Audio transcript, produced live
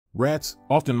Rats,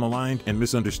 often maligned and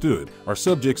misunderstood, are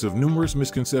subjects of numerous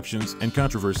misconceptions and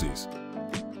controversies.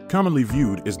 Commonly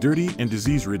viewed as dirty and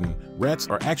disease-ridden, rats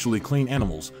are actually clean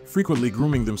animals, frequently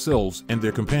grooming themselves and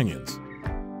their companions.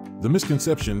 The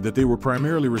misconception that they were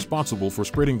primarily responsible for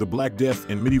spreading the Black Death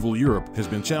in medieval Europe has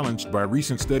been challenged by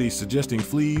recent studies suggesting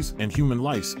fleas and human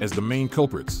lice as the main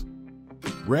culprits.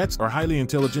 Rats are highly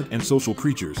intelligent and social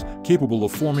creatures, capable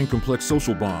of forming complex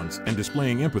social bonds and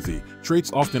displaying empathy,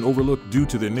 traits often overlooked due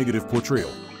to their negative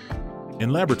portrayal.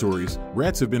 In laboratories,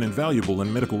 rats have been invaluable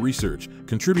in medical research,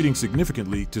 contributing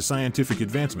significantly to scientific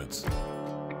advancements.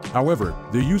 However,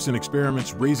 their use in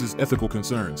experiments raises ethical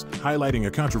concerns, highlighting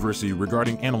a controversy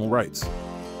regarding animal rights.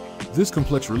 This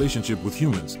complex relationship with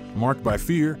humans, marked by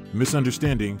fear,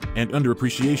 misunderstanding, and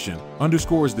underappreciation,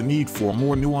 underscores the need for a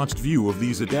more nuanced view of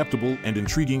these adaptable and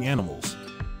intriguing animals.